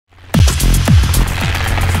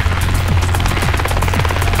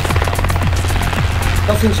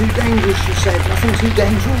Nothing too dangerous, she said. Nothing too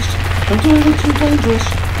dangerous. Don't do anything too dangerous.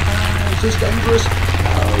 Is this dangerous?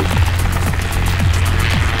 No.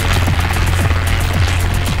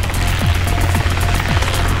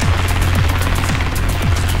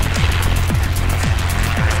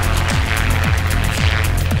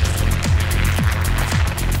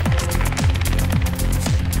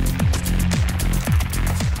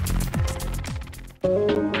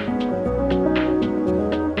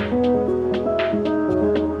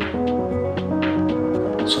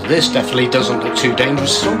 This definitely doesn't look too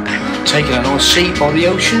dangerous at all. Taking a nice seat by the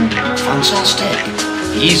ocean, fantastic,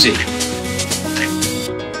 easy.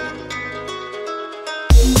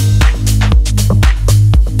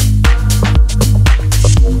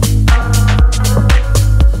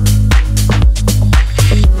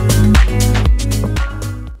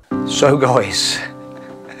 So guys,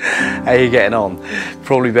 how are you getting on?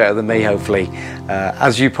 Probably better than me, hopefully.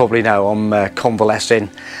 As you probably know, I'm convalescing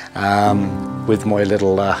with my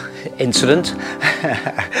little incident.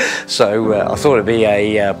 So I thought it'd be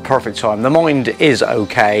a perfect time. The mind is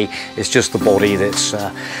okay, it's just the body that's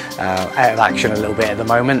out of action a little bit at the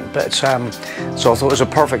moment. But so I thought it was a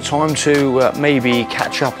perfect time to maybe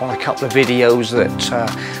catch up on a couple of videos that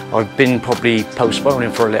I've been probably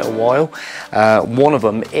postponing for a little while. One of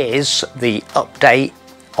them is the update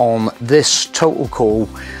on this Totalcool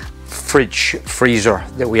fridge freezer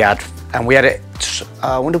that we had, and we had it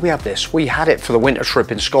when did we have this? We had it for the winter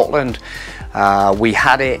trip in Scotland. We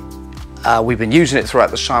had it, we've been using it throughout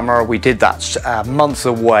the summer. We did that month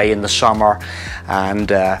away in the summer,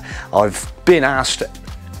 and I've been asked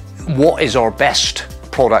what is our best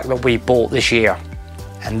product that we bought this year,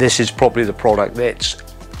 and this is probably the product that's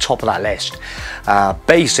top of that list.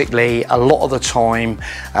 Basically, a lot of the time,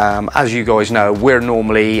 as you guys know, we're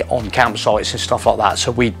normally on campsites and stuff like that, so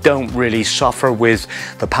we don't really suffer with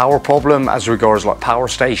the power problem as regards like power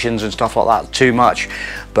stations and stuff like that too much.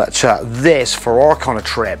 But this, for our kind of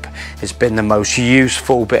trip, has been the most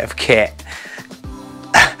useful bit of kit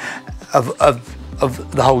of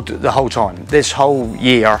the whole time. This whole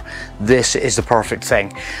year, this is the perfect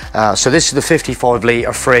thing. So this is the 55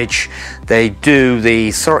 litre fridge. They do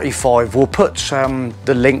the 35. We'll put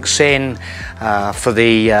the links in for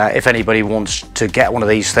the if anybody wants to get one of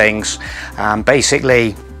these things.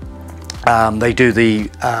 Basically, they do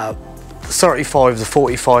the 35, the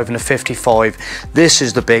 45 and the 55. This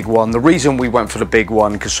is the big one. The reason we went for the big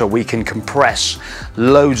one, because so we can compress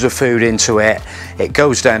loads of food into it. It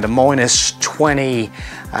goes down to -20,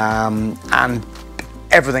 and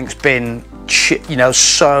everything's been, you know,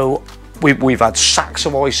 so we've had sacks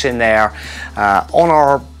of ice in there. On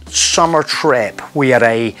our summer trip, we had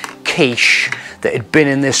a quiche that had been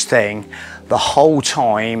in this thing the whole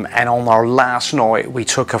time, and on our last night we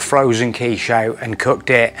took a frozen quiche out and cooked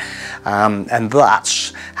it, and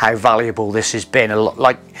that's how valuable this has been.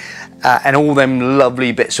 Like and all them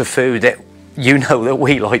lovely bits of food that you know that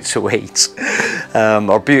we like to eat.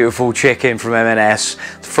 Our beautiful chicken from M&S,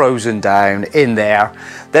 frozen down in there.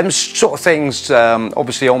 Them sort of things,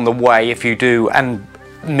 obviously on the way, if you do, and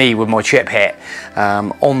me with my chip hit,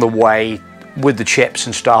 on the way with the chips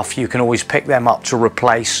and stuff, you can always pick them up to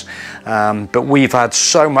replace. But we've had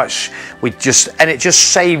so much, and it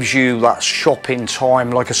just saves you that shopping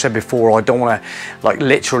time. Like I said before, I don't want to like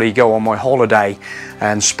literally go on my holiday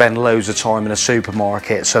and spend loads of time in a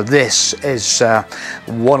supermarket. So this is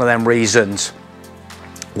one of them reasons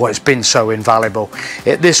why it's been so invaluable.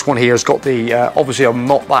 This one here has got the obviously I'm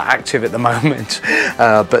not that active at the moment,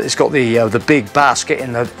 but it's got the big basket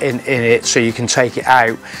in it, so you can take it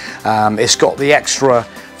out. It's got the extra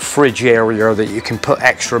fridge area that you can put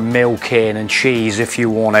extra milk in and cheese if you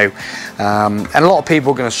want to. And a lot of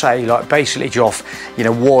people are going to say, like, basically, Joff, you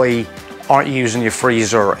know, why aren't you using your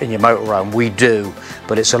freezer in your motorhome? We do,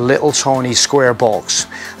 but it's a little tiny square box.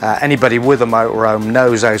 Anybody with a motorhome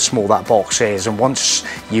knows how small that box is, and once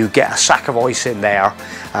you get a sack of ice in there,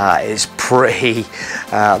 it's pretty,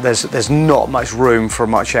 there's not much room for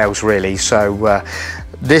much else really. So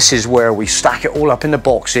this is where we stack it all up in the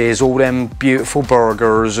boxes, all them beautiful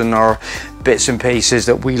burgers and our bits and pieces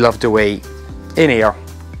that we love to eat in here,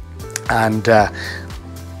 and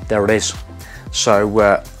there it is.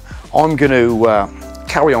 So I'm going to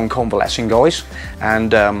carry on convalescing, guys,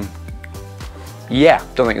 and yeah,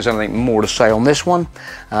 don't think there's anything more to say on this one.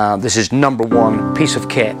 This is #1 piece of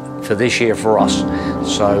kit for this year for us.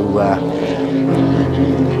 So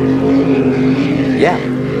yeah,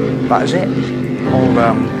 that is it.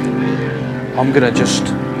 I'm going to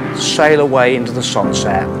just sail away into the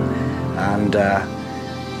sunset and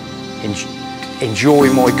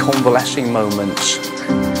enjoy my convalescing moments.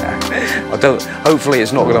 Hopefully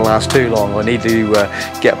it's not going to last too long. I need to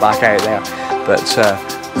get back out there. But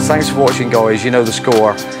thanks for watching, guys. You know the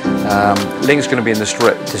score. Link's going to be in the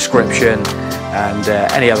description, and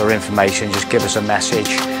any other information, just give us a message,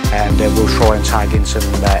 and we'll try and tag in some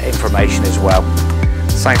information as well.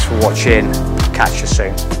 Thanks for watching. Catch you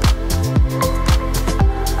soon.